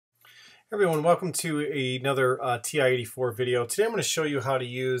Everyone, welcome to another TI-84 video. Today I'm going to show you how to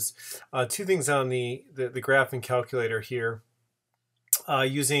use two things on the graphing calculator here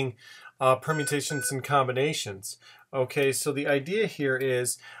using permutations and combinations. Okay, so the idea here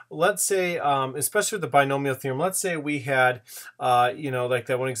is, let's say, especially with the binomial theorem, let's say we had, like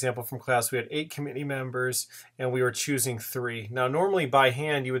that one example from class, we had 8 committee members and we were choosing 3. Now, normally by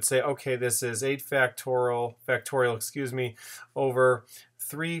hand, you would say, okay, this is 8 factorial, over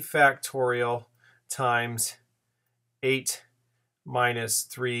 3 factorial times 8 minus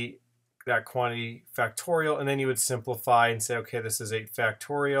 3, that quantity factorial, and then you would simplify and say, okay, this is 8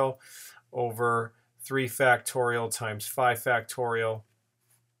 factorial over 3 factorial times 5 factorial,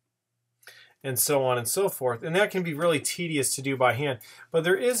 and so on and so forth. And that can be really tedious to do by hand, but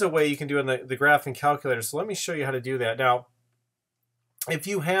there is a way you can do it in the graphing calculator. So let me show you how to do that. Now, if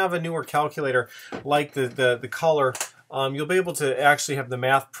you have a newer calculator like the Color, you'll be able to actually have the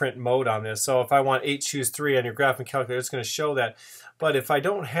math print mode on this. So if I want 8 choose 3 on your graphing calculator, it's going to show that. But if I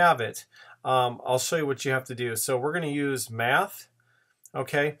don't have it, I'll show you what you have to do. So we're going to use math,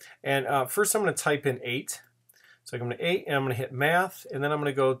 okay? And first I'm going to type in 8. So I'm going to 8 and I'm going to hit math, and then I'm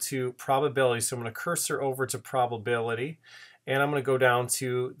going to go to probability. So I'm going to cursor over to probability, and I'm going to go down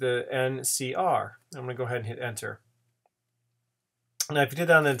to the NCR. I'm going to go ahead and hit enter. Now, if you did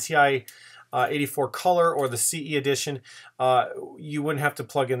that on the TI-84 Color or the CE edition, you wouldn't have to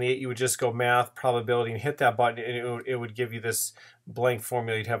plug in the 8. You would just go math, probability, and hit that button, and it would give you this blank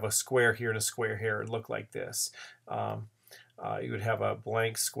formula. You'd have a square here and a square here. It would look like this. You would have a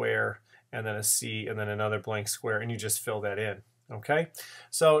blank square, and then a C, and then another blank square, and you just fill that in. Okay?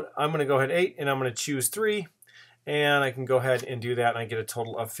 So I'm going to go ahead 8, and I'm going to choose 3. And I can go ahead and do that, and I get a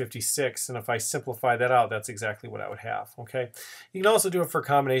total of 56. And if I simplify that out, that's exactly what I would have. Okay. You can also do it for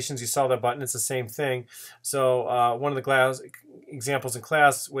combinations. You saw that button; it's the same thing. So one of the examples in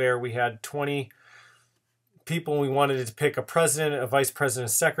class where we had 20 people, and we wanted to pick a president, a vice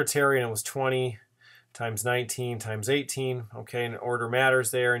president, a secretary, and it was 20 times 19 times 18. Okay, and order matters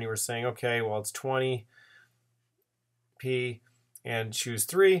there. And you were saying, okay, well, it's 20 p and choose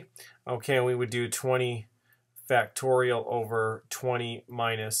 3. Okay, and we would do 20 factorial over 20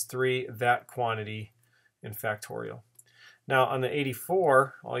 minus 3, that quantity in factorial. Now on the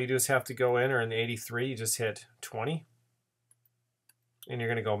 84, all you do is have to go in, or in the 83, you just hit 20, and you're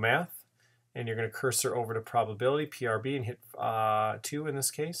going to go math, and you're going to cursor over to probability, PRB, and hit 2 in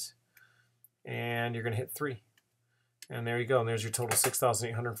this case, and you're going to hit 3. And there you go, and there's your total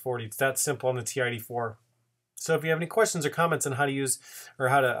 6,840. It's that simple on the TI-84. So if you have any questions or comments on how to use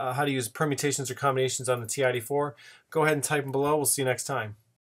permutations or combinations on the TI-84, go ahead and type them below. We'll see you next time.